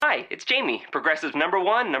Hi, it's Jamie, Progressive's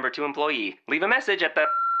 #1, #2 employee. Leave a message at the...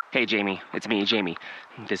 Hey, Jamie, it's me, Jamie.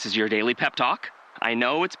 This is your daily pep talk. I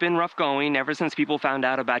know it's been rough going ever since people found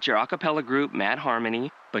out about your a cappella group, Mad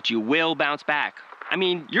Harmony, but you will bounce back. I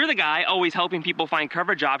mean, you're the guy always helping people find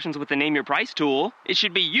coverage options with the Name Your Price tool. It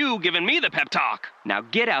should be you giving me the pep talk. Now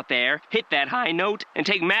get out there, hit that high note, and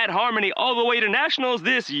take Mad Harmony all the way to nationals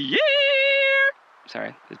this year!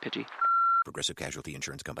 Sorry, it's pitchy. Progressive Casualty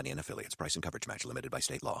Insurance Company and Affiliates. Price and coverage match limited by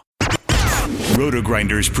state law.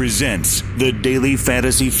 Roto-Grinders presents the Daily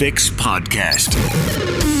Fantasy Fix podcast.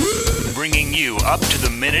 Bringing you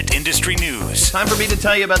up-to-the-minute industry news. Time for me to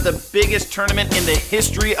tell you about the biggest tournament in the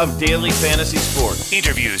history of daily fantasy sports.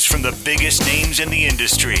 Interviews from the biggest names in the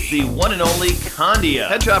industry. The one and only Condia.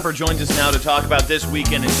 Head Chopper joins us now to talk about this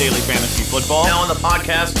weekend in daily fantasy football. Now on the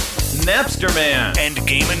podcast, Napster Man. And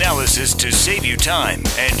game analysis to save you time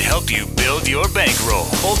and help you build your bankroll.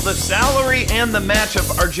 Both the salary and the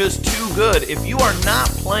matchup are just too good. If you are not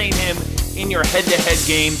playing him in your head-to-head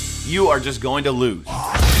game, you are just going to lose.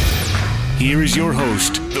 Here is your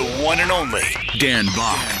host, the one and only Dan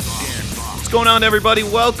Bach. What's going on, everybody?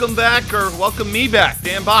 Welcome back, or welcome me back,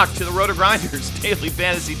 Dan Bach, to the Roto-Grinders Daily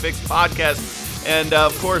Fantasy Fix podcast. And,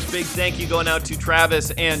 of course, big thank you going out to Travis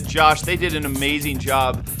and Josh. They did an amazing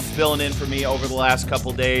job filling in for me over the last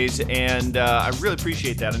couple days, and I really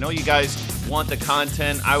appreciate that. I know you guys want the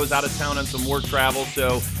content. I was out of town on some work travel,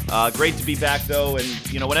 so great to be back, though.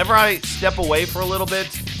 And, you know, whenever I step away for a little bit,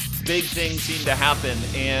 big things seem to happen,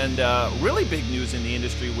 and really big news in the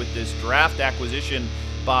industry with this draft acquisition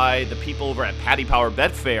by the people over at Paddy Power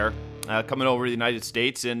BetFair. Coming over to the United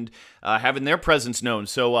States and having their presence known.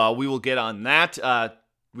 So we will get on that.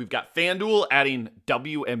 We've got FanDuel adding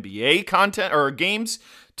WNBA content or games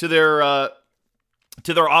to their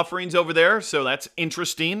offerings over there. So that's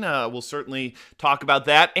interesting. We'll certainly talk about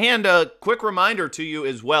that. And a quick reminder to you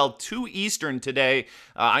as well, 2 Eastern today,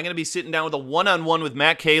 I'm going to be sitting down with a one-on-one with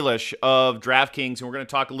Matt Kalish of DraftKings, and we're going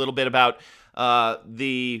to talk a little bit about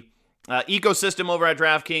the ecosystem over at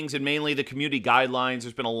DraftKings and mainly the community guidelines.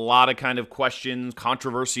 There's been a lot of kind of questions,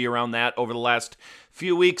 controversy around that over the last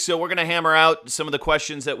few weeks. So we're going to hammer out some of the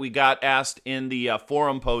questions that we got asked in the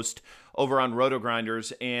forum post over on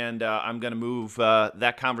Roto-Grinders, and I'm going to move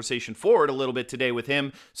that conversation forward a little bit today with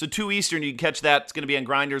him. So 2 Eastern, you can catch that. It's going to be on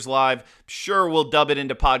Grinders Live. Sure, we'll dub it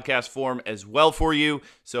into podcast form as well for you.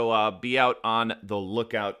 So be out on the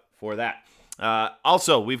lookout for that.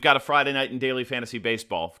 Also, we've got a Friday night in daily fantasy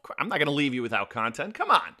baseball. I'm not going to leave you without content.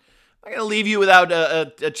 Come on. I'm not going to leave you without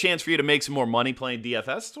a chance for you to make some more money playing DFS.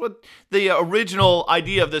 That's what the original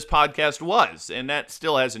idea of this podcast was, and that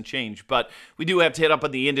still hasn't changed. But we do have to hit up on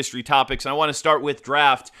the industry topics, and I want to start with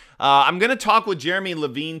draft. I'm going to talk with Jeremy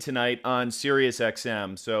Levine tonight on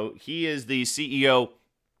SiriusXM. So he is the CEO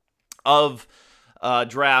of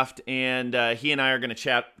Draft, and he and I are going to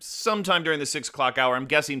chat sometime during the 6 o'clock hour. I'm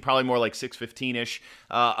guessing probably more like 6:15-ish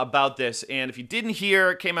about this. And if you didn't hear,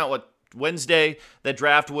 it came out Wednesday that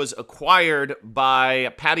Draft was acquired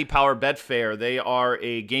by Paddy Power BetFair. They are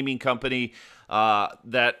a gaming company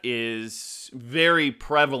that is very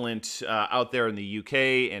prevalent out there in the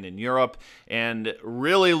UK and in Europe, and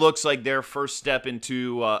really looks like their first step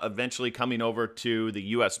into eventually coming over to the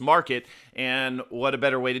US market. And what a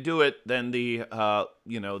better way to do it than the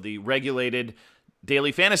regulated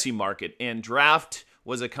daily fantasy market. And Draft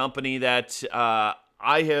was a company that I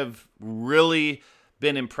have really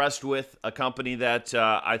been impressed with, a company that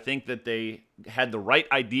I think that they had the right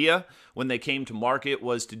idea when they came to market,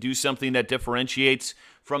 was to do something that differentiates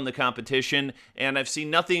from the competition. And I've seen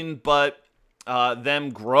nothing but them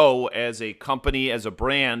grow as a company, as a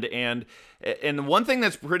brand. And one thing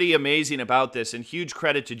that's pretty amazing about this, and huge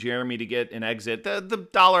credit to Jeremy to get an exit, the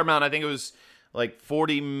dollar amount, I think it was like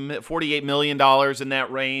 $48 million in that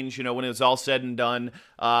range, when it was all said and done.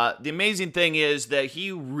 The amazing thing is that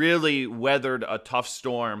he really weathered a tough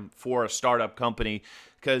storm for a startup company,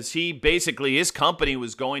 because his company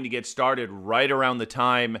was going to get started right around the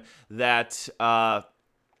time that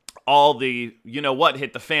all the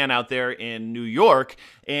hit the fan out there in New York.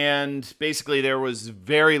 And basically there was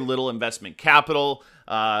very little investment capital.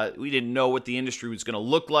 We didn't know what the industry was going to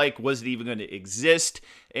look like. Was it even going to exist?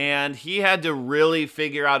 And he had to really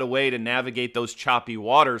figure out a way to navigate those choppy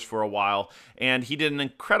waters for a while. And he did an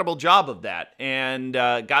incredible job of that, and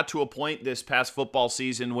got to a point this past football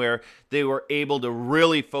season where they were able to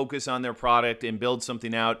really focus on their product and build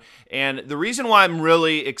something out. And the reason why I'm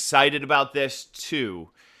really excited about this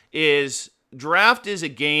too is Draft is a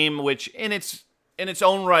game which in its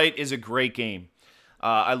own right is a great game.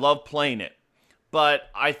 I love playing it. But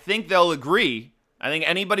I think they'll agree I think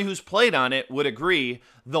anybody who's played on it would agree.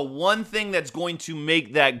 The one thing that's going to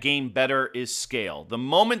make that game better is scale. The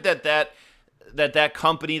moment that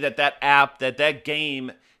company, that app, that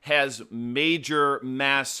game has major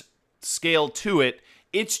mass scale to it,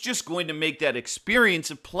 it's just going to make that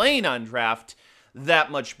experience of playing on draft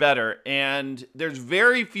that much better. And there's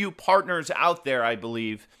very few partners out there, I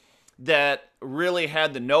believe, that really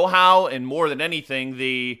had the know-how and, more than anything,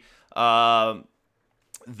 the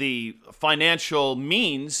financial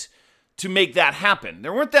means to make that happen.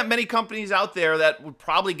 There weren't that many companies out there that would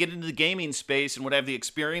probably get into the gaming space and would have the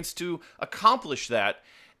experience to accomplish that.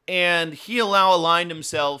 And he aligned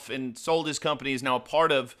himself and sold his company, is now a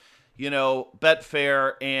part of,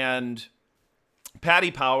 BetFair and Paddy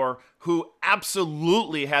Power, who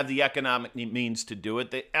absolutely have the economic means to do it.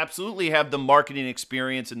 They absolutely have the marketing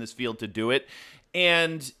experience in this field to do it.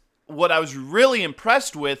 And what I was really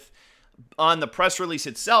impressed with on the press release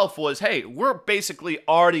itself was, hey, we're basically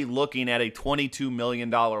already looking at a $22 million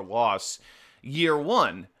loss year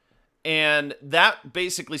one. And that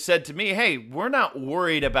basically said to me, hey, we're not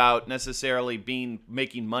worried about necessarily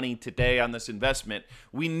making money today on this investment.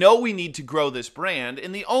 We know we need to grow this brand,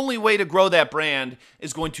 and the only way to grow that brand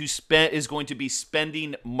is going to be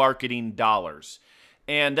spending marketing dollars.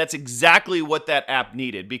 And that's exactly what that app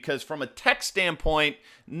needed, because from a tech standpoint,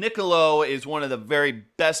 Nicolo is one of the very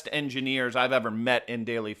best engineers I've ever met in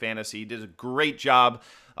daily fantasy. He did a great job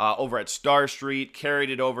over at Star Street, carried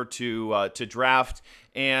it over to Draft,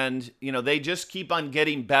 and they just keep on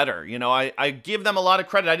getting better. I give them a lot of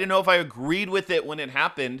credit. I didn't know if I agreed with it when it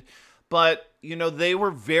happened, but they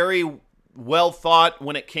were very well thought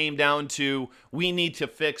when it came down to, we need to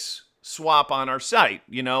fix swap on our site.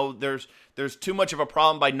 There's too much of a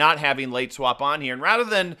problem by not having late swap on here. And rather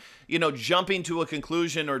than, jumping to a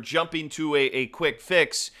conclusion or jumping to a quick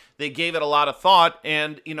fix, they gave it a lot of thought.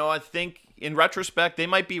 And, I think in retrospect, they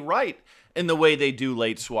might be right in the way they do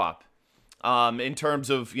late swap. In terms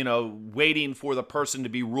of, waiting for the person to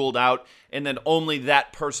be ruled out and then only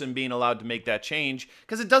that person being allowed to make that change.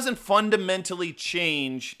 Because it doesn't fundamentally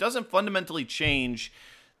change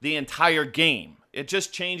the entire game. It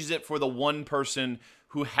just changes it for the one person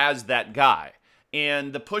who has that guy.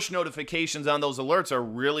 And the push notifications on those alerts are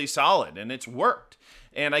really solid, and it's worked.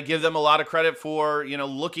 And I give them a lot of credit for,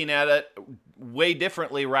 looking at it way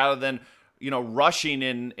differently rather than, rushing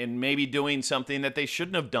and maybe doing something that they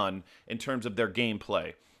shouldn't have done in terms of their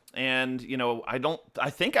gameplay. And, I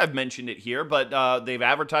think I've mentioned it here, but they've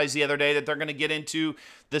advertised the other day that they're going to get into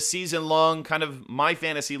the season-long kind of My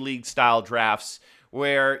Fantasy League style drafts,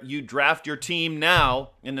 where you draft your team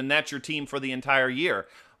now, and then that's your team for the entire year,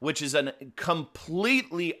 which is a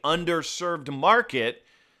completely underserved market.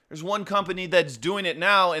 There's one company that's doing it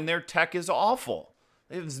now, and their tech is awful.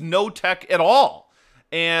 There's no tech at all.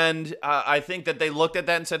 And I think that they looked at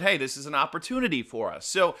that and said, hey, this is an opportunity for us.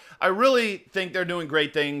 So I really think they're doing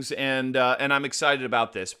great things, and I'm excited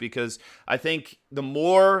about this, because I think the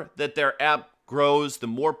more that their app grows, the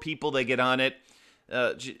more people they get on it,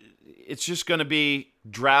 it's just going to be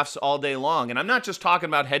drafts all day long. And I'm not just talking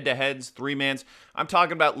about head-to-heads, three-mans. I'm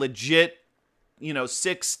talking about legit,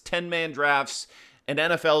 6, 10-man drafts, an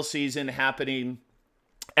NFL season happening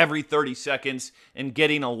every 30 seconds and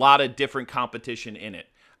getting a lot of different competition in it.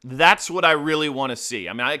 That's what I really want to see.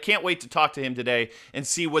 I mean, I can't wait to talk to him today and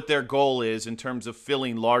see what their goal is in terms of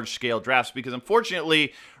filling large-scale drafts, because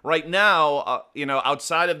unfortunately, right now,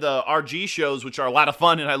 outside of the RG shows, which are a lot of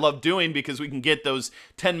fun and I love doing because we can get those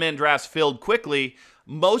 10-man drafts filled quickly,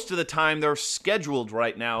 most of the time they're scheduled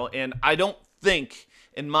right now, and I don't think,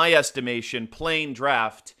 in my estimation, playing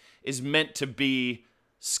draft is meant to be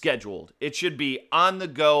scheduled. It should be on the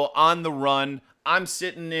go, on the run. I'm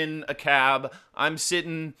sitting in a cab. I'm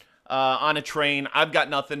sitting on a train. I've got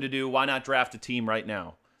nothing to do. Why not draft a team right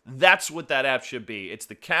now? That's what that app should be. It's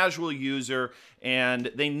the casual user,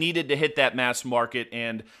 and they needed to hit that mass market,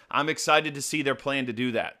 and I'm excited to see their plan to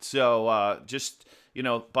do that. So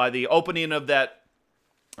by the opening of that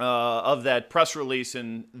press release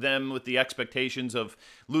and them with the expectations of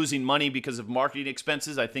losing money because of marketing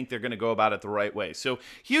expenses, I think they're going to go about it the right way. So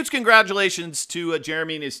huge congratulations to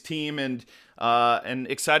Jeremy and his team, and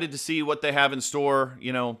excited to see what they have in store,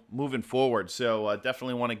 moving forward. So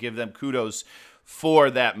definitely want to give them kudos for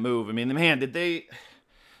that move. I mean, man, did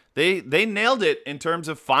they nailed it in terms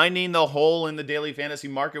of finding the hole in the daily fantasy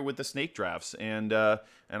market with the snake drafts. And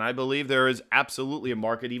I believe there is absolutely a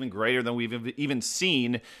market even greater than we've even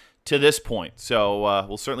seen to this point. So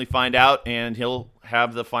we'll certainly find out, and he'll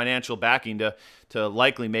have the financial backing to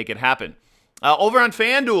likely make it happen. Over on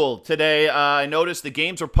FanDuel today, I noticed the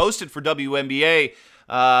games are posted for WNBA.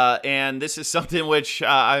 And this is something which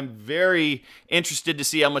I'm very interested to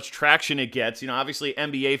see how much traction it gets. Obviously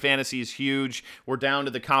NBA fantasy is huge. We're down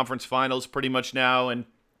to the conference finals pretty much now, and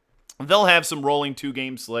they'll have some rolling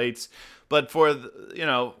 2-game slates. But for,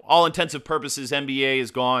 all intensive purposes, NBA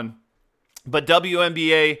is gone. But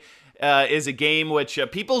WNBA is a game which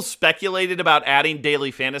people speculated about adding daily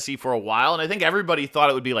fantasy for a while, and I think everybody thought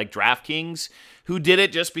it would be like DraftKings, who did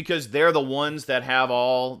it just because they're the ones that have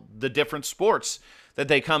all the different sports that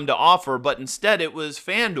they come to offer, but instead it was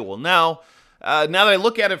FanDuel. Now that I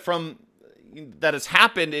look at it from that has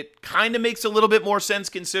happened, it kind of makes a little bit more sense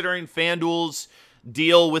considering FanDuel's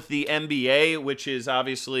deal with the NBA, which is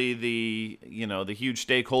obviously the huge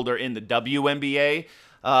stakeholder in the WNBA,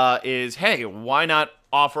 is, hey, why not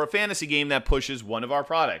offer a fantasy game that pushes one of our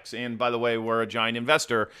products? And by the way, we're a giant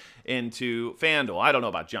investor into FanDuel. I don't know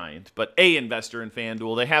about giant, but a investor in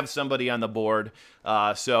FanDuel. They have somebody on the board,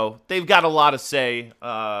 so they've got a lot to say,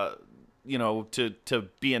 to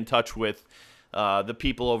be in touch with the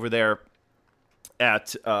people over there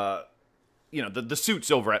at the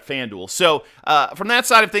suits over at FanDuel. So from that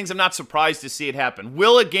side of things, I'm not surprised to see it happen.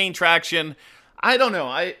 Will it gain traction? I don't know.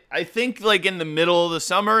 I think like in the middle of the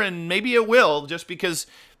summer, and maybe it will, just because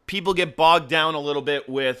people get bogged down a little bit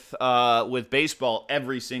with baseball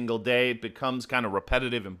every single day. It becomes kind of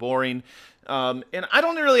repetitive and boring. And I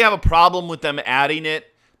don't really have a problem with them adding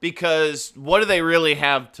it, because what do they really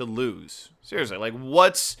have to lose? Seriously, like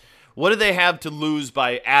what do they have to lose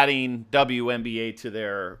by adding WNBA to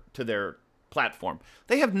their platform?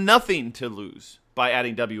 They have nothing to lose by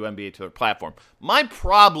adding WNBA to their platform. My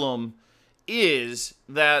problem is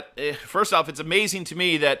that, first off, it's amazing to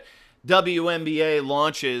me that WNBA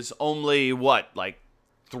launches only, 2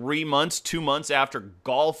 months after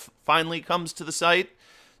golf finally comes to the site.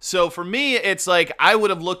 So for me, it's like I would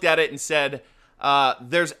have looked at it and said,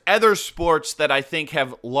 there's other sports that I think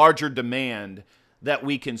have larger demand that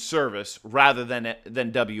we can service rather than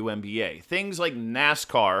WNBA. Things like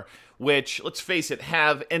NASCAR, which, let's face it,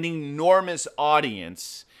 have an enormous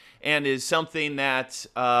audience and is something that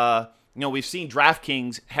we've seen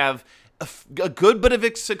DraftKings have a good bit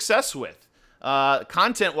of success with.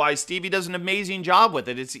 Content-wise, Stevie does an amazing job with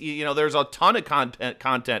it. It's there's a ton of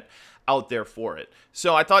content out there for it.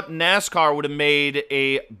 So I thought NASCAR would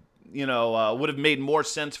have made more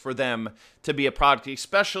sense for them to be a product,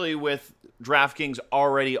 especially with DraftKings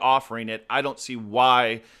already offering it. I don't see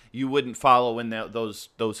why you wouldn't follow in those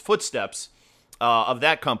footsteps of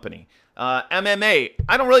that company. MMA,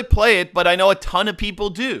 I don't really play it, but I know a ton of people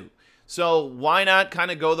do. So why not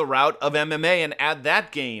kind of go the route of MMA and add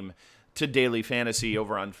that game to daily fantasy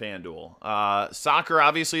over on FanDuel? Soccer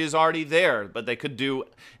obviously is already there, but they could do.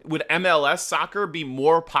 Would MLS soccer be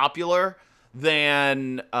more popular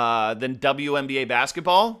than WNBA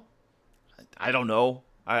basketball? I don't know.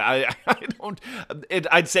 I don't.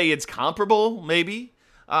 I'd say it's comparable, maybe.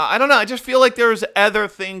 I don't know. I just feel like there's other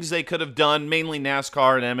things they could have done, mainly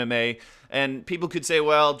NASCAR and MMA. And people could say,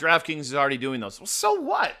 well, DraftKings is already doing those. Well, so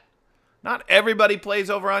what? Not everybody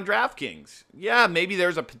plays over on DraftKings. Yeah, maybe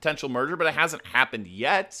there's a potential merger, but it hasn't happened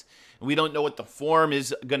yet. We don't know what the form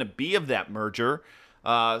is going to be of that merger.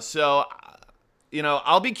 So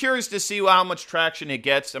I'll be curious to see how much traction it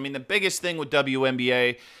gets. I mean, the biggest thing with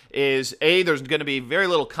WNBA is, there's going to be very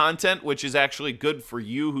little content, which is actually good for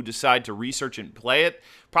you who decide to research and play it.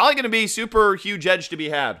 Probably going to be super huge edge to be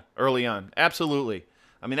had early on. Absolutely.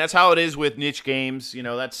 I mean, that's how it is with niche games.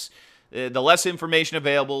 That's the less information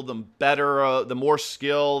available, the better, the more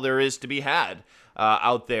skill there is to be had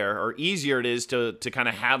out there, or easier it is to kind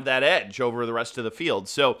of have that edge over the rest of the field.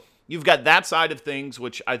 So you've got that side of things,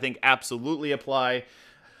 which I think absolutely apply.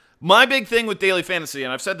 My big thing with daily fantasy,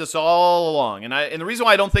 and I've said this all along, and the reason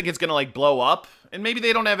why I don't think it's going to blow up, and maybe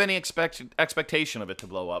they don't have any expectation of it to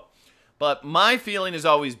blow up, but my feeling has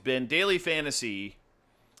always been daily fantasy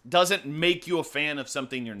doesn't make you a fan of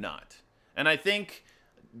something you're not. And I think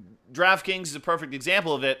DraftKings is a perfect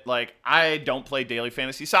example of it. Like, I don't play daily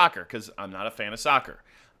fantasy soccer because I'm not a fan of soccer.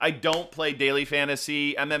 I don't play daily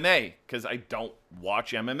fantasy MMA because I don't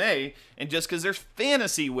watch MMA. And just because there's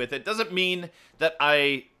fantasy with it doesn't mean that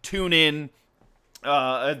I tune in,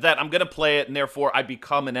 that I'm going to play it, and therefore I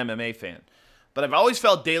become an MMA fan. But I've always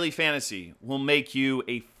felt daily fantasy will make you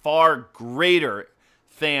a far greater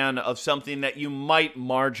fan of something that you might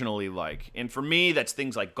marginally like. And for me, that's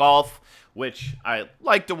things like golf, which I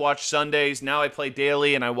like to watch Sundays. Now I play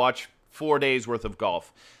daily and I watch 4 days worth of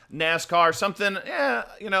golf. NASCAR, something,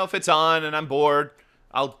 if it's on and I'm bored,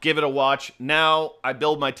 I'll give it a watch. Now I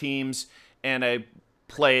build my teams and I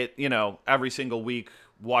play it, every single week,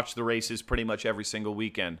 watch the races pretty much every single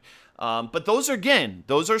weekend. But those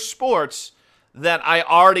are sports that I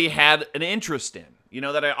already had an interest in,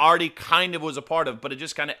 that I already kind of was a part of, but it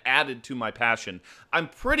just kind of added to my passion. I'm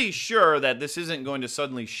pretty sure that this isn't going to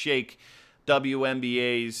suddenly shake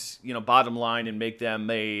WNBA's, bottom line and make them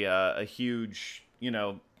a huge,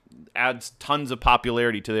 adds tons of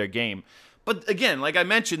popularity to their game. But again, like I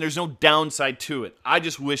mentioned, there's no downside to it. I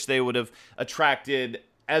just wish they would have attracted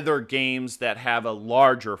other games that have a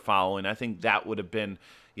larger following. I think that would have been,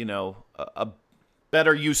 a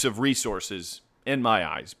better use of resources in my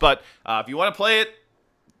eyes. But if you want to play it,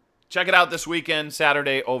 check it out this weekend,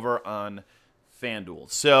 Saturday, over on FanDuel.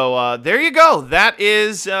 So there you go. That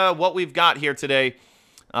is what we've got here today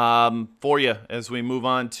for you as we move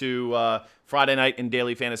on to Friday night in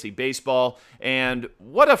Daily Fantasy Baseball. And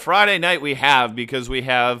what a Friday night we have, because we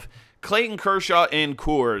have Clayton Kershaw in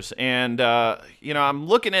Coors. And, I'm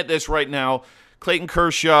looking at this right now. Clayton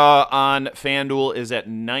Kershaw on FanDuel is at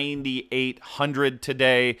 9,800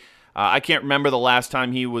 today. I can't remember the last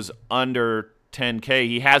time he was under 10K.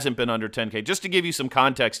 He hasn't been under 10K. Just to give you some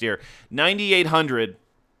context here, 9,800,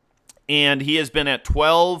 and he has been at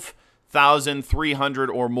 12,300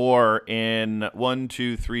 or more in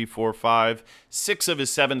 6 of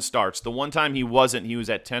his 7 starts. The one time he wasn't, he was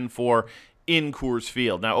at 10-4 in Coors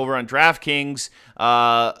Field. Now, over on DraftKings,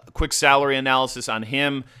 quick salary analysis on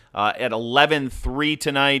him at 11-3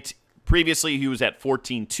 tonight. Previously, he was at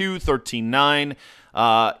 14-2, 13-9.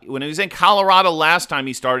 When he was in Colorado last time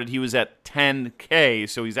he started, he was at 10K,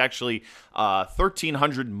 so he's actually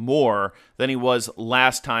 1,300 more than he was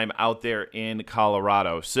last time out there in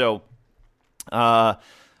Colorado. So, the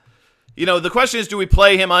question is, do we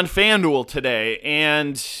play him on FanDuel today?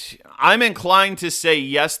 And I'm inclined to say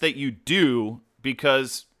yes, that you do,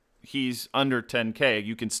 because he's under 10K.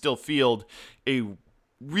 You can still field a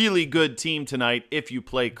really good team tonight if you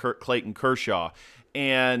play Clayton Kershaw.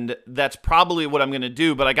 And that's probably what I'm going to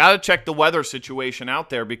do. But I got to check the weather situation out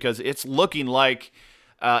there, because it's looking like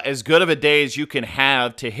as good of a day as you can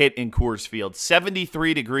have to hit in Coors Field.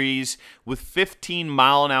 73 degrees with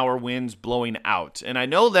 15-mile-an-hour winds blowing out. And I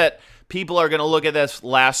know that people are going to look at this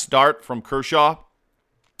last start from Kershaw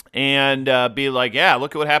and be like, yeah,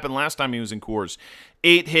 look at what happened last time he was in Coors.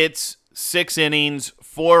 8 hits, 6 innings,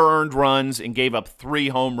 4 earned runs, and gave up 3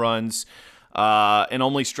 home runs. And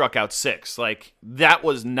only struck out 6. Like, that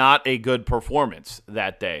was not a good performance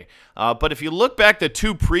that day. But if you look back to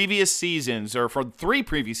 2 previous seasons, or from 3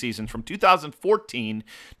 previous seasons, from 2014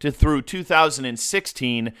 to through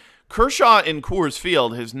 2016, Kershaw in Coors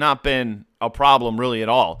Field has not been a problem really at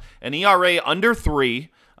all. An ERA under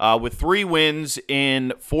 3, with 3 wins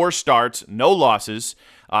in 4 starts, no losses.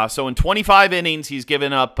 So in 25 innings, he's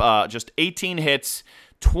given up just 18 hits,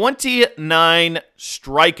 29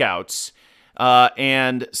 strikeouts,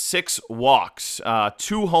 and 6 walks,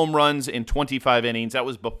 2 home runs in 25 innings. That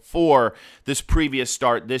was before this previous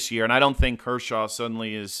start this year. And I don't think Kershaw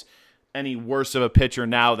suddenly is any worse of a pitcher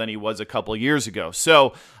now than he was a couple years ago.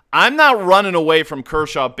 So I'm not running away from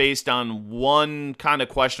Kershaw based on one kind of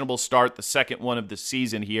questionable start, the second one of the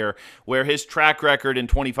season here, where his track record in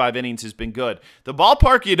 25 innings has been good. The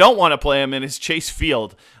ballpark you don't want to play him in is Chase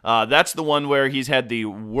Field. That's the one where he's had the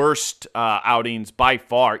worst outings by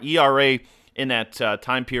far. ERA in that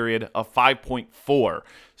time period of 5.4.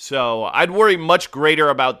 So I'd worry much greater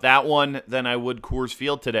about that one than I would Coors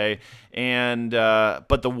Field today. And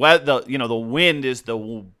but the wind is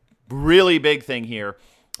the really big thing here.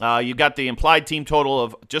 You've got the implied team total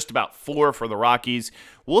of just about 4 for the Rockies.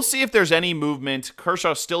 We'll see if there's any movement.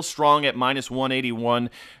 Kershaw's still strong at minus 181.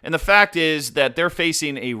 And the fact is that they're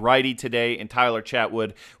facing a righty today in Tyler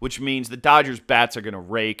Chatwood, which means the Dodgers' bats are going to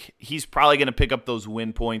rake. He's probably going to pick up those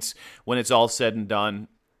win points when it's all said and done.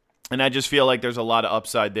 And I just feel like there's a lot of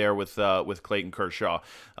upside there with Clayton Kershaw,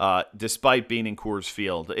 despite being in Coors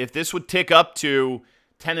Field. If this would tick up to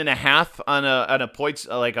 10.5 on a points,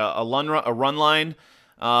 like a run line,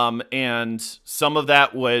 and some of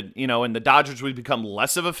that would, and the Dodgers would become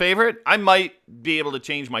less of a favorite, I might be able to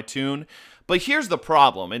change my tune. But here's the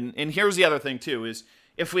problem, and here's the other thing too, is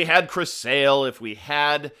if we had Chris Sale, if we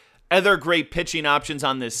had other great pitching options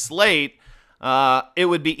on this slate, it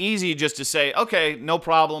would be easy just to say, okay, no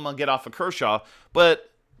problem, I'll get off of Kershaw.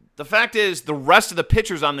 But the fact is, the rest of the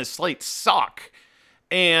pitchers on this slate suck,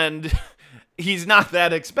 and he's not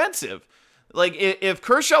that expensive. Like, if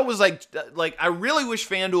Kershaw was like I really wish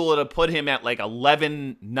FanDuel would have put him at like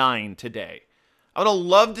 11-9 today. I would have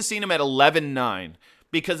loved to seen him at 11-9,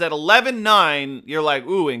 because at 11-9, you're like,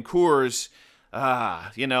 ooh, in Coors,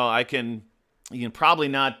 you can probably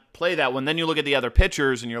not play that one. Then you look at the other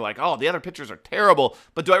pitchers and you're like, oh, the other pitchers are terrible,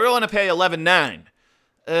 but do I really want to pay 11-9?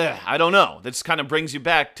 I don't know. This kind of brings you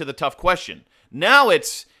back to the tough question. Now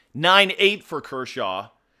it's 9.8 for Kershaw.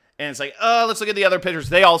 And it's like, oh, let's look at the other pitchers.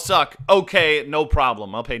 They all suck. Okay, no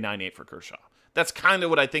problem. I'll pay 9.8 for Kershaw. That's kind of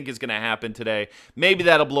what I think is going to happen today. Maybe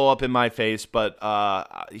that'll blow up in my face, but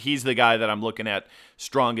he's the guy that I'm looking at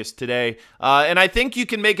strongest today. And I think you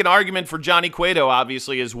can make an argument for Johnny Cueto,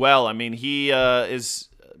 obviously, as well. I mean, he is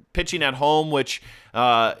pitching at home, which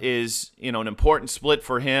is an important split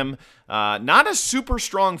for him. Not a super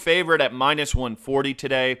strong favorite at minus 140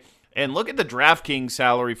 today. And look at the DraftKings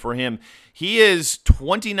salary for him. He is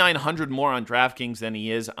 $2,900 more on DraftKings than he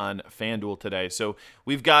is on FanDuel today. So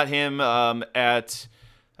we've got him at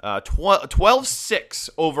 12.6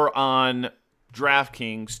 over on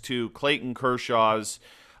DraftKings to Clayton Kershaw's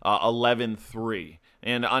 11.3.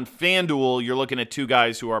 And on FanDuel, you're looking at two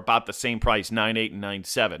guys who are about the same price, 9.8 and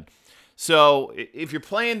 9.7. So if you're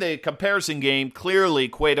playing the comparison game, clearly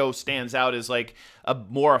Cueto stands out as like a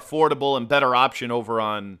more affordable and better option over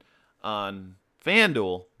on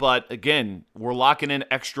FanDuel. But again, we're locking in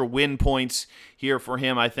extra win points here for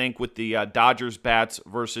him, I think, with the Dodgers bats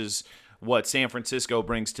versus what San Francisco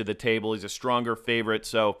brings to the table. He's a stronger favorite,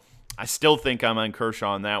 so I still think I'm on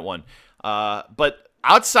Kershaw on that one. But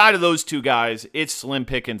outside of those two guys, it's slim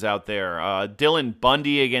pickings out there. Dylan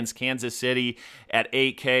Bundy against Kansas City at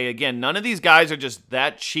 8K. Again, none of these guys are just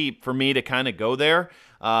that cheap for me to kind of go there.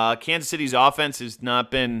 Kansas City's offense has not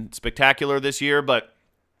been spectacular this year, but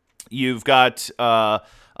you've got a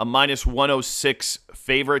minus 106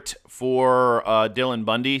 favorite for Dylan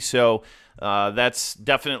Bundy. So that's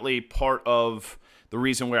definitely part of the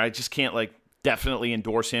reason where I just can't definitely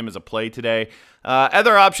endorse him as a play today.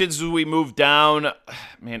 Other options as we move down,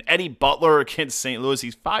 man, Eddie Butler against St. Louis.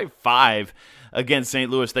 He's 5-5 against St.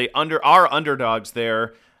 Louis. They are underdogs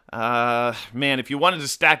there. Man, if you wanted to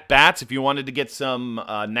stack bats, if you wanted to get some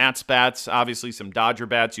Nats bats, obviously some Dodger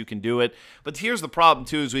bats, you can do it. But here's the problem,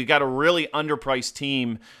 too, is we've got a really underpriced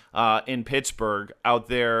team in Pittsburgh out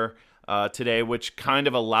there today, which kind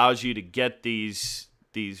of allows you to get these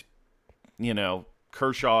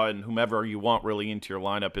Kershaw and whomever you want really into your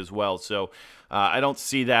lineup as well. So I don't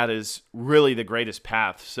see that as really the greatest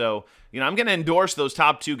path. So, I'm going to endorse those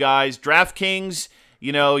top two guys. DraftKings,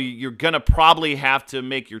 you're going to probably have to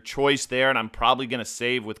make your choice there, and I'm probably going to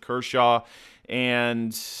save with Kershaw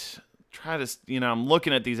and try to, I'm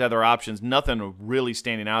looking at these other options. Nothing really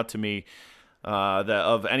standing out to me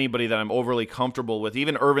of anybody that I'm overly comfortable with.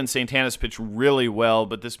 Even Irvin Santana's pitched really well,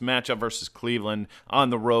 but this matchup versus Cleveland on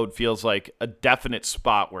the road feels like a definite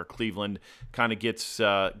spot where Cleveland kind of gets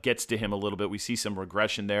to him a little bit. We see some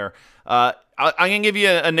regression there. I'm going to give you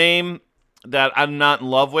a name that I'm not in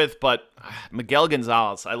love with, but Miguel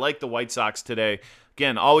Gonzalez. I like the White Sox today.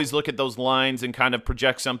 Again, always look at those lines and kind of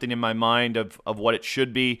project something in my mind of what it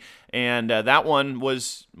should be. And that one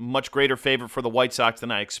was much greater favorite for the White Sox than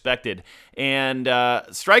I expected. And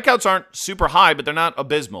strikeouts aren't super high, but they're not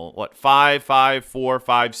abysmal. 5, 4,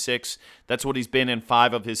 5, 6. That's what he's been in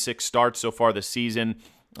 5 of his 6 starts so far this season.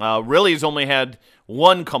 Really has only had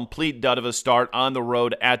one complete dud of a start on the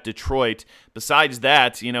road at Detroit. Besides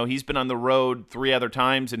that, he's been on the road 3 other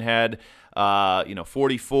times and had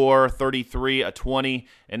 44, 33, a 20,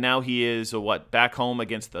 and now he is back home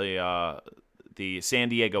against the San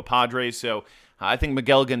Diego Padres. So I think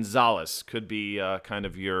Miguel Gonzalez could be kind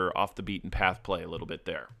of your off the beaten path play a little bit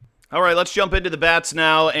there. All right, let's jump into the bats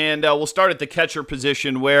now, and we'll start at the catcher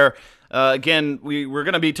position where, again, we're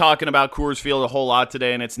going to be talking about Coors Field a whole lot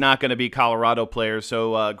today, and it's not going to be Colorado players.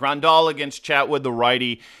 So Grandal against Chatwood, the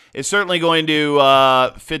righty, is certainly going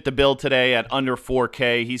to fit the bill today at under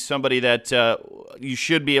 4K. He's somebody that you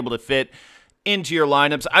should be able to fit into your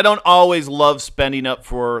lineups. I don't always love spending up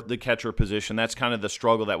for the catcher position. That's kind of the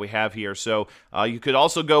struggle that we have here. So you could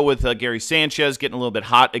also go with Gary Sanchez, getting a little bit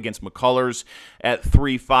hot against McCullers at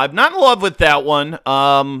 3.5. Not in love with that one.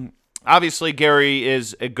 Obviously, Gary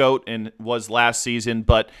is a GOAT and was last season,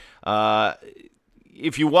 but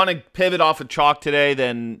if you want to pivot off of chalk today,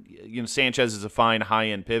 then Sanchez is a fine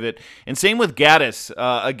high-end pivot. And same with Gaddis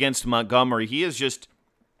against Montgomery. He is just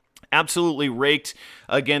absolutely raked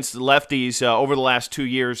against lefties over the last 2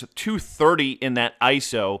 years. 230 in that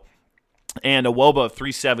ISO and a WOBA of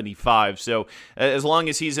 375. So as long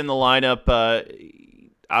as he's in the lineup,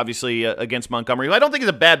 obviously against Montgomery, who I don't think is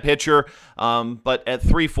a bad pitcher, but at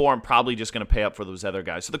 3.4, I'm probably just going to pay up for those other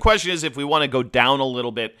guys. So the question is, if we want to go down a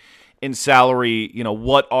little bit in salary,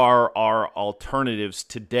 what are our alternatives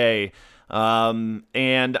today?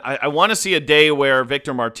 And I want to see a day where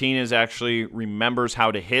Victor Martinez actually remembers how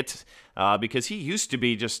to hit, because he used to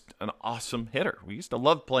be just an awesome hitter. We used to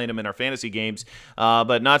love playing him in our fantasy games,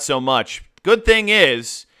 but not so much. Good thing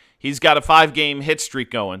is, he's got a 5-game hit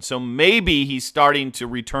streak going. So maybe he's starting to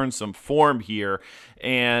return some form here.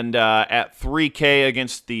 And at $3K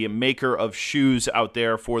against the maker of shoes out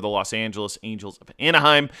there for the Los Angeles Angels of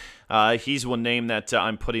Anaheim, he's one name that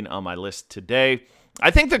I'm putting on my list today. I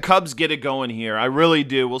think the Cubs get it going here. I really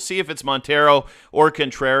do. We'll see if it's Montero or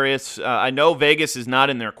Contreras. I know Vegas is not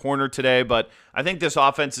in their corner today, but I think this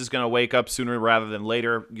offense is going to wake up sooner rather than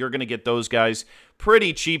later. You're going to get those guys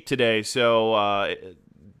pretty cheap today. So,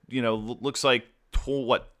 looks like,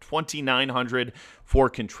 $2,900 for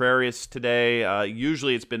Contreras today.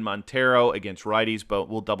 Usually it's been Montero against righties, but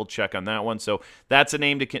we'll double check on that one. So that's a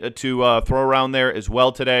name to throw around there as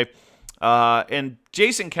well today. And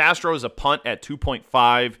Jason Castro is a punt at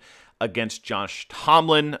 2.5 against Josh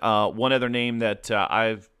Tomlin. One other name that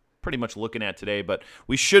I've pretty much looking at today, but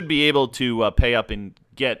we should be able to pay up and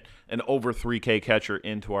get an over 3K catcher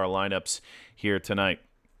into our lineups here tonight.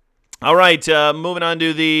 All right, moving on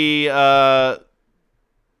to the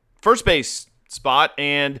first base spot.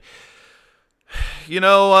 And,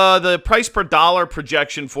 the price per dollar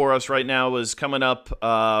projection for us right now is coming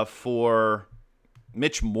up for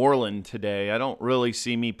Mitch Moreland today. I don't really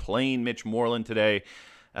see me playing Mitch Moreland today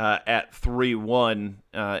at 3-1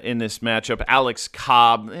 in this matchup. Alex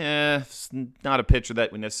Cobb, it's not a pitcher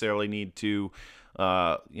that we necessarily need to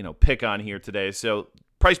pick on here today. So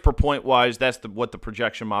price per point wise, that's what the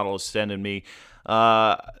projection model is sending me.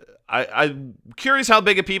 I'm curious how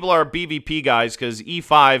big of people are BVP guys, because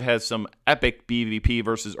E5 has some epic BVP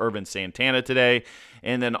versus Irvin Santana today.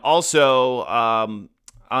 And then also on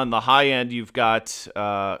the high end, you've got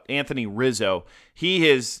Anthony Rizzo. He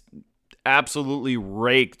has absolutely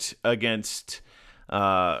raked against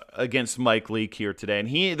Mike Leake here today.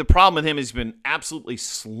 And the problem with him is he's been absolutely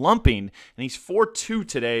slumping, and he's 4.2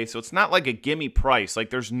 today, so it's not like a gimme price.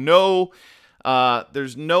 Like there's no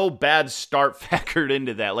bad start factored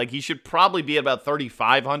into that. Like he should probably be at about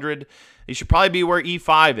 3,500. He should probably be where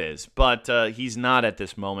E5 is, but he's not at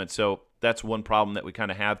this moment. So that's one problem that we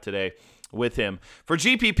kind of have today with him. For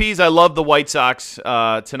GPPs, I love the White Sox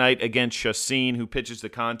tonight against Chacin, who pitches the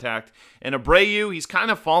contact. And Abreu, he's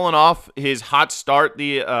kind of fallen off his hot start,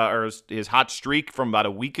 or his hot streak from about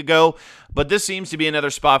a week ago. But this seems to be another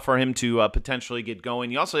spot for him to potentially get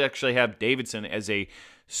going. You also actually have Davidson as a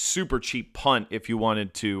super cheap punt if you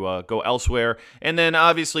wanted to go elsewhere. And then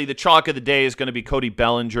obviously the chalk of the day is going to be Cody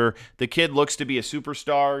Bellinger. The kid looks to be a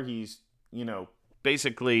superstar. He's,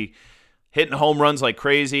 basically hitting home runs like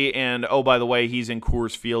crazy. And, oh, by the way, he's in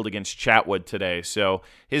Coors Field against Chatwood today. So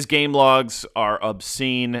his game logs are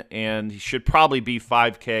obscene, and he should probably be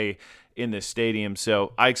 5K in this stadium.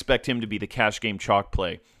 So I expect him to be the cash game chalk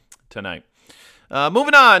play tonight.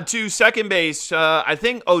 Moving on to second base, I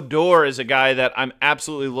think Odor is a guy that I'm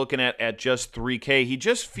absolutely looking at just 3K. He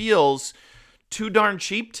just feels too darn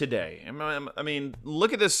cheap today. I mean,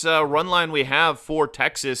 look at this run line we have for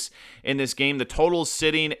Texas in this game. The total's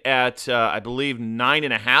sitting at, I believe,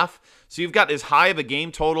 9.5. So you've got as high of a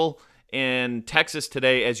game total in Texas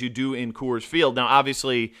today as you do in Coors Field. Now,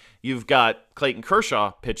 obviously, you've got Clayton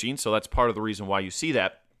Kershaw pitching, so that's part of the reason why you see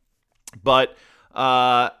that. But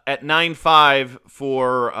at 9.5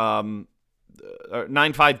 for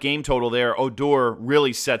 9.5 game total there, Odor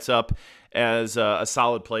really sets up as a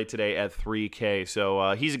solid play today at 3K.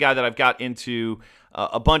 So he's a guy that I've got into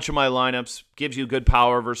a bunch of my lineups. Gives you good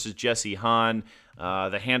power versus Jesse Hahn.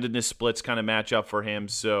 The handedness splits kind of match up for him.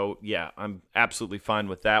 So, yeah, I'm absolutely fine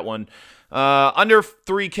with that one. Under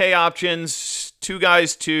 3K options, two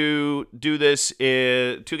guys to do this,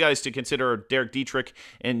 two guys to consider are Derek Dietrich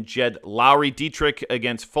and Jed Lowry. Dietrich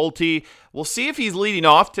against Fulte. We'll see if he's leading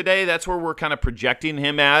off today. That's where we're kind of projecting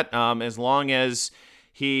him at. As long as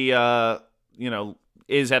he,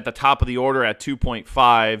 is at the top of the order at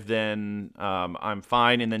 2.5, then I'm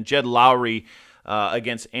fine. And then Jed Lowry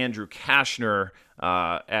against Andrew Kashner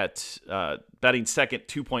at betting second,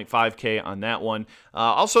 2.5K on that one.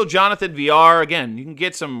 Also, Jonathan VR, again, you can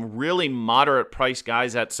get some really moderate price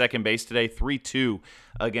guys at second base today, 3-2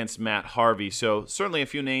 against Matt Harvey. So certainly a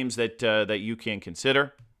few names that you can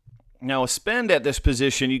consider. Now, a spend at this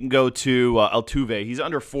position, you can go to Altuve. He's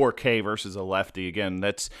under 4K versus a lefty. Again,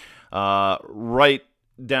 that's right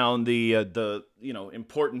down the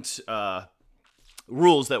important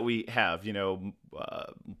rules that we have.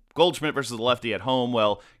 Goldschmidt versus a lefty at home.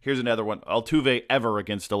 Well, here's another one. Altuve ever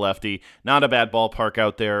against a lefty. Not a bad ballpark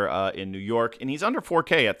out there in New York. And he's under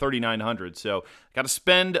 4K at 3,900. So got to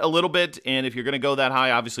spend a little bit. And if you're going to go that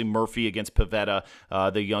high, obviously Murphy against Pivetta,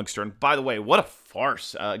 the youngster. And by the way, what a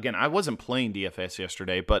farce. Again, I wasn't playing DFS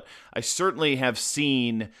yesterday, but I certainly have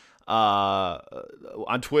seen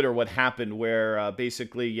on Twitter what happened where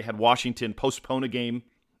basically you had Washington postpone a game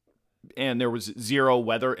and there was zero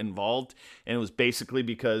weather involved, and it was basically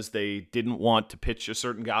because they didn't want to pitch a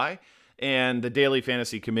certain guy. And the daily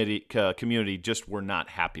fantasy community just were not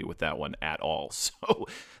happy with that one at all. So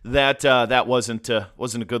that wasn't a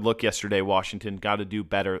good look yesterday. Washington got to do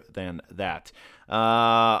better than that.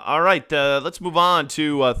 All right, let's move on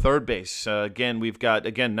to third base. Again, we've got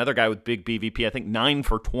another guy with big BVP. I think 9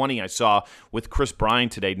 for 20 I saw with Chris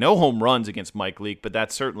Bryant today. No home runs against Mike Leake, but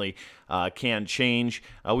that certainly can change.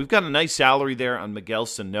 We've got a nice salary there on Miguel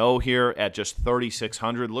Sano here at just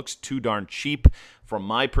 $3,600. Looks too darn cheap from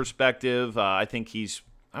my perspective. I think he's,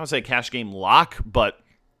 I would say, cash game lock, but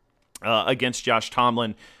against Josh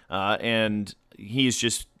Tomlin, and he's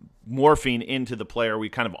just morphing into the player we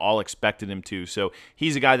kind of all expected him to. So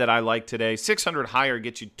he's a guy that I like today. 600 higher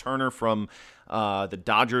gets you Turner from the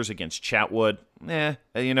Dodgers against Chatwood.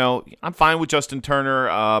 I'm fine with Justin Turner.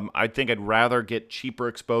 I think I'd rather get cheaper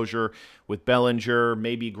exposure with Bellinger,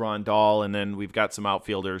 maybe Grandal, and then we've got some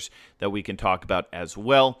outfielders that we can talk about as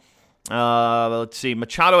well. Let's see.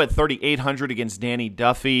 Machado at 3,800 against Danny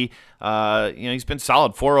Duffy. He's been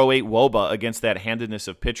solid. 408 WOBA against that handedness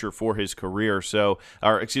of pitcher for his career. Over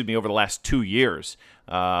the last 2 years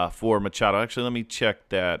for Machado. Actually, let me check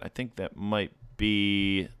that. I think that might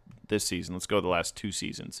be this season. Let's go to the last 2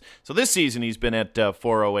 seasons. So this season he's been at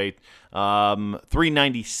 408,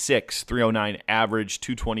 396, 309 average,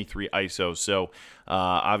 223 ISO. So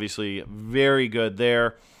obviously very good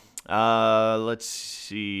there. Let's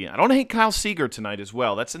see. I don't hate Kyle Seager tonight as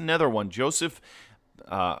well. That's another one. Joseph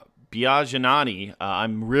Biaggiani.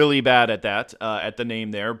 I'm really bad at that, at the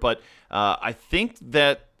name there, but I think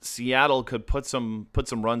that Seattle could put some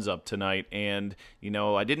runs up tonight. And,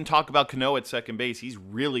 I didn't talk about Cano at second base. He's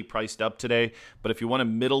really priced up today. But if you want a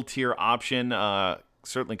middle tier option,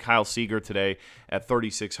 certainly Kyle Seager today at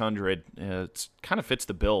 3,600. It kind of fits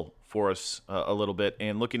the bill for us a little bit.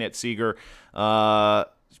 And looking at Seager,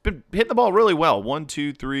 he's been hitting the ball really well. 1,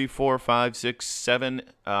 2, 3, 4, 5, 6, 7.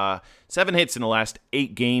 7 hits in the last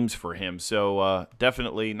 8 games for him. So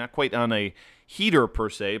definitely not quite on a heater per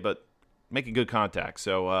se, but making good contact.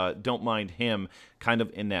 So don't mind him kind of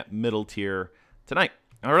in that middle tier tonight.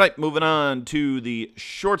 All right, moving on to the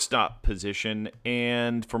shortstop position.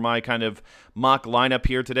 And for my kind of mock lineup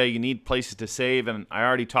here today, you need places to save. And I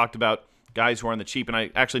already talked about guys who are on the cheap, and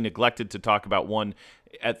I actually neglected to talk about one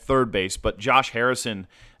at third base. But Josh Harrison,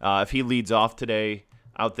 if he leads off today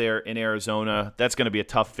out there in Arizona, that's going to be a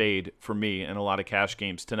tough fade for me in a lot of cash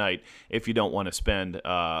games tonight if you don't want to spend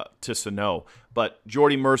to Sano. But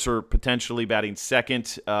Jordy Mercer potentially batting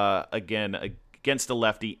second again against a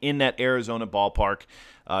lefty in that Arizona ballpark.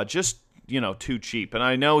 Just too cheap. And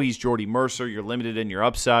I know he's Jordy Mercer. You're limited in your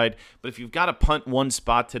upside. But if you've got to punt one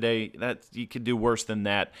spot today, that you could do worse than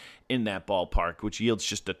that in that ballpark, which yields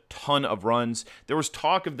just a ton of runs. There was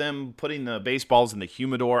talk of them putting the baseballs in the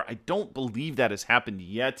humidor. I don't believe that has happened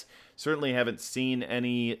yet. Certainly haven't seen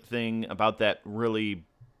anything about that really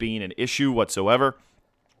being an issue whatsoever.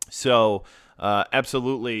 So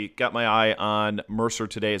absolutely got my eye on Mercer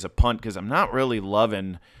today as a punt because I'm not really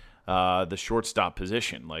loving the shortstop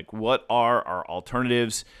position. Like, what are our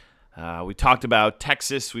alternatives? We talked about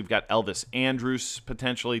Texas. We've got Elvis Andrus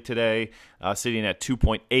potentially today, sitting at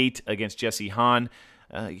 2.8 against Jesse Hahn.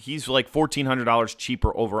 He's like $1,400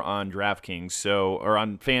 cheaper over on DraftKings, or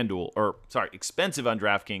on FanDuel, expensive on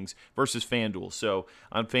DraftKings versus FanDuel. So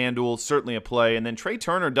on FanDuel, certainly a play. And then Trey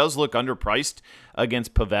Turner does look underpriced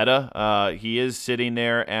against Pavetta. He is sitting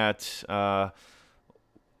there at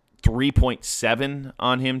 3.7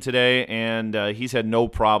 on him today, and he's had no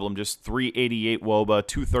problem, just 388 WOBA,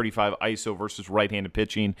 235 ISO versus right-handed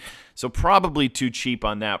pitching, so probably too cheap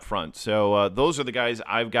on that front. So those are the guys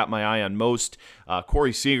I've got my eye on most.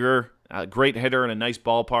 Corey Seager, great hitter in a nice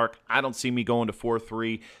ballpark. I don't see me going to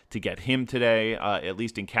 4-3 to get him today, at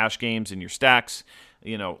least in cash games in your stacks.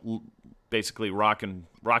 Basically rock and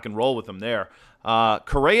roll with him there.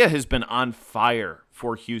 Correa has been on fire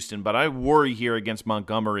for Houston, but I worry here against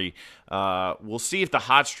Montgomery. We'll see if the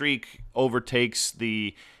hot streak overtakes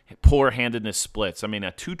the poor handedness splits. I mean,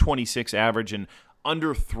 a 226 average and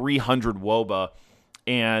under 300 WOBA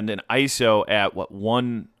and an ISO at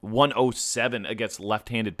 107 against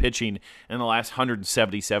left-handed pitching in the last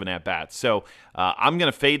 177 at-bats. So I'm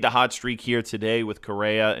going to fade the hot streak here today with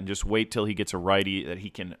Correa and just wait till he gets a righty that he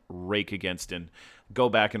can rake against and go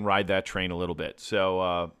back and ride that train a little bit.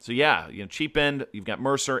 So yeah, cheap end, you've got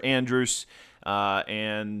Mercer, Andrus,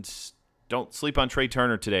 and don't sleep on Trey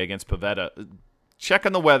Turner today against Pavetta. Check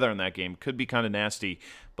on the weather in that game. Could be kind of nasty,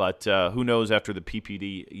 but who knows after the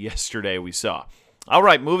PPD yesterday we saw. All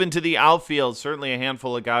right, moving to the outfield. Certainly a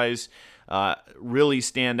handful of guys really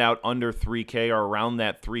stand out under 3K or around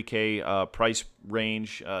that 3K price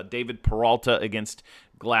range. David Peralta against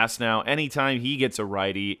Glasnow. Anytime he gets a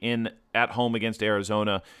righty at home against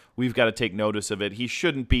Arizona, we've got to take notice of it. He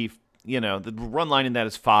shouldn't be, the run line in that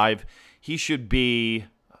is 5. He should be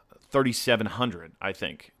 3,700, I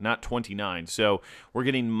think, not 29. So we're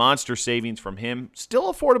getting monster savings from him.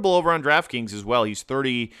 Still affordable over on DraftKings as well. He's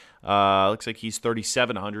looks like he's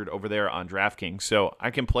 3,700 over there on DraftKings. So I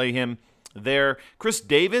can play him there. Chris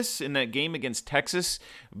Davis in that game against Texas,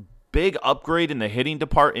 big upgrade in the hitting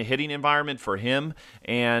environment for him.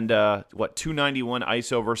 And 291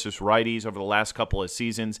 ISO versus righties over the last couple of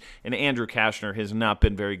seasons. And Andrew Kashner has not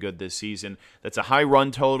been very good this season. That's a high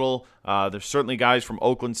run total. There's certainly guys from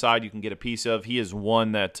Oakland side you can get a piece of. He is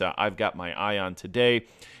one that I've got my eye on today.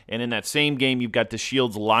 And in that same game, you've got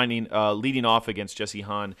DeShields leading off against Jesse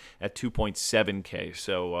Hahn at 2.7K.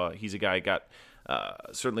 So he's a guy I got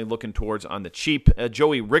certainly looking towards on the cheap.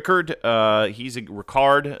 Joey Rickard, he's a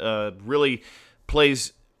Ricard, really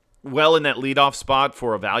plays well in that leadoff spot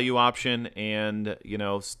for a value option, and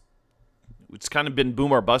it's kind of been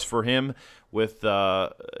boom or bust for him with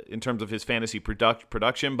in terms of his fantasy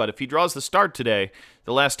production. But if he draws the start today,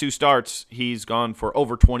 the last 2 starts, he's gone for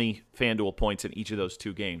over 20 FanDuel points in each of those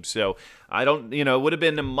 2 games. So I don't, it would have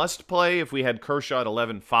been a must play if we had Kershaw at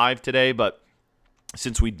 11.5 today, but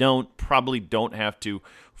since we probably don't have to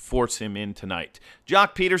force him in tonight.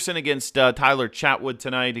 Jock Peterson against Tyler Chatwood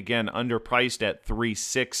tonight. Again, underpriced at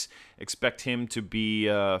 3.6. Expect him to be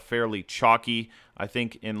fairly chalky, I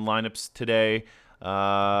think, in lineups today.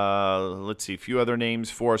 Let's see, a few other names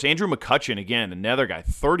for us. Andrew McCutchen, again, another guy,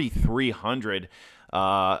 3,300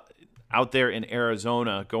 out there in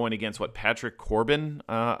Arizona going against, Patrick Corbin,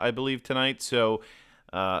 I believe, tonight. So,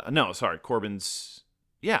 Corbin's...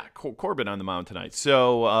 Yeah, Corbin on the mound tonight.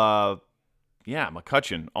 So,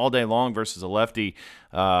 McCutchen all day long versus a lefty.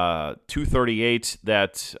 238,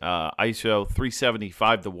 that ISO,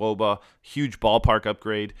 375 the WOBA. Huge ballpark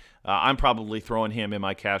upgrade. I'm probably throwing him in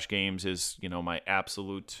my cash games as, my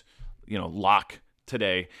absolute, lock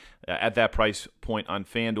today at that price point on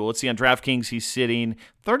FanDuel. Let's see, on DraftKings, he's sitting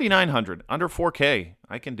 3,900, under 4K.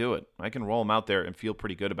 I can do it. I can roll him out there and feel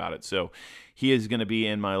pretty good about it. So he is going to be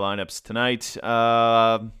in my lineups tonight.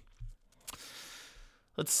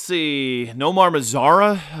 Let's see, Nomar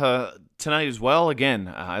Mazara tonight as well.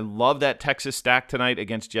 Again, I love that Texas stack tonight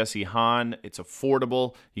against Jesse Hahn. It's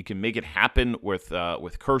affordable. You can make it happen with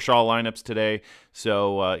Kershaw lineups today.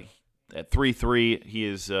 So at 3.3, he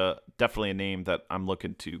is definitely a name that I'm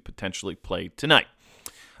looking to potentially play tonight.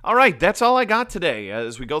 All right, that's all I got today.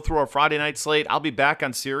 As we go through our Friday night slate, I'll be back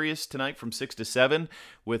on Sirius tonight from 6 to 7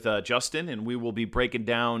 with Justin, and we will be breaking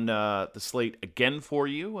down the slate again for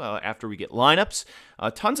you after we get lineups.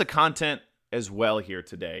 Tons of content as well here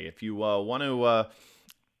today. If you want to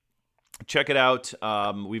check it out,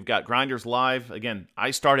 we've got Grinders Live. Again, I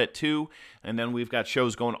start at 2, and then we've got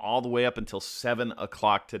shows going all the way up until 7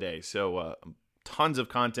 o'clock today. So tons of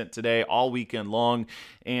content today, all weekend long.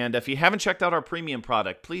 And if you haven't checked out our premium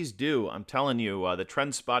product, please do. I'm telling you, the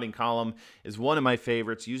trend spotting column is one of my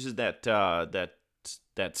favorites. Uses that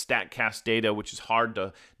StatCast data, which is hard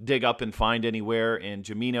to dig up and find anywhere. And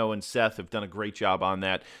Jamino and Seth have done a great job on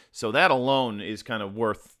that. So that alone is kind of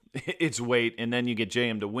worth its weight. And then you get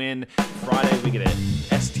JM to win. Friday, we get an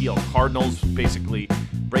STL Cardinals, basically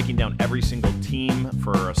breaking down every single team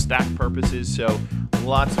for stack purposes. So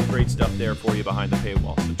lots of great stuff there for you behind the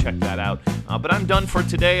paywall. So check that out. But I'm done for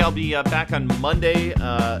today. I'll be back on Monday.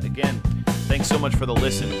 Again, thanks so much for the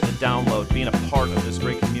listen, the download, being a part of this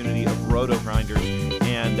great community of Roto Grinders.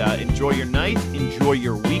 And enjoy your night, enjoy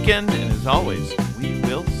your weekend, and as always, we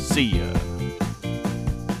will see you.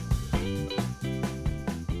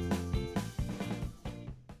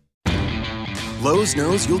 Lowe's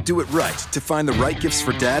knows you'll do it right to find the right gifts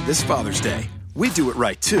for Dad this Father's Day. We do it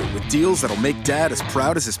right, too, with deals that'll make Dad as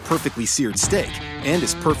proud as his perfectly seared steak and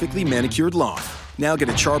his perfectly manicured lawn. Now get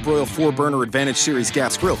a Charbroil 4-burner Advantage Series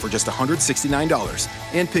gas grill for just $169.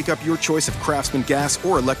 And pick up your choice of Craftsman gas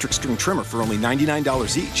or electric string trimmer for only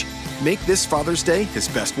 $99 each. Make this Father's Day his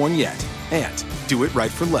best one yet. And do it right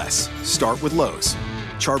for less. Start with Lowe's.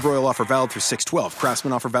 Charbroil offer valid through 6/12.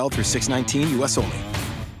 Craftsman offer valid through 6/19, U.S. only.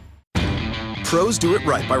 Pros do it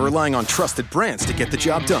right by relying on trusted brands to get the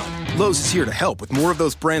job done. Lowe's is here to help with more of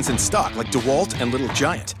those brands in stock like DeWalt and Little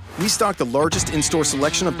Giant. We stock the largest in-store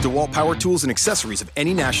selection of DeWalt power tools and accessories of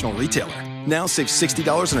any national retailer. Now save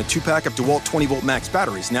 $60 on a 2-pack of DeWalt 20-volt max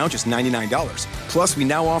batteries, now just $99. Plus, we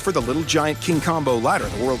now offer the Little Giant King Combo ladder,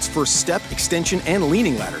 the world's first step, extension, and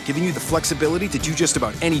leaning ladder, giving you the flexibility to do just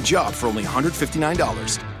about any job for only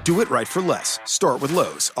 $159. Do Do it right for less. Start with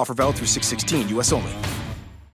Lowe's. Offer valid through 6/16, U.S. only.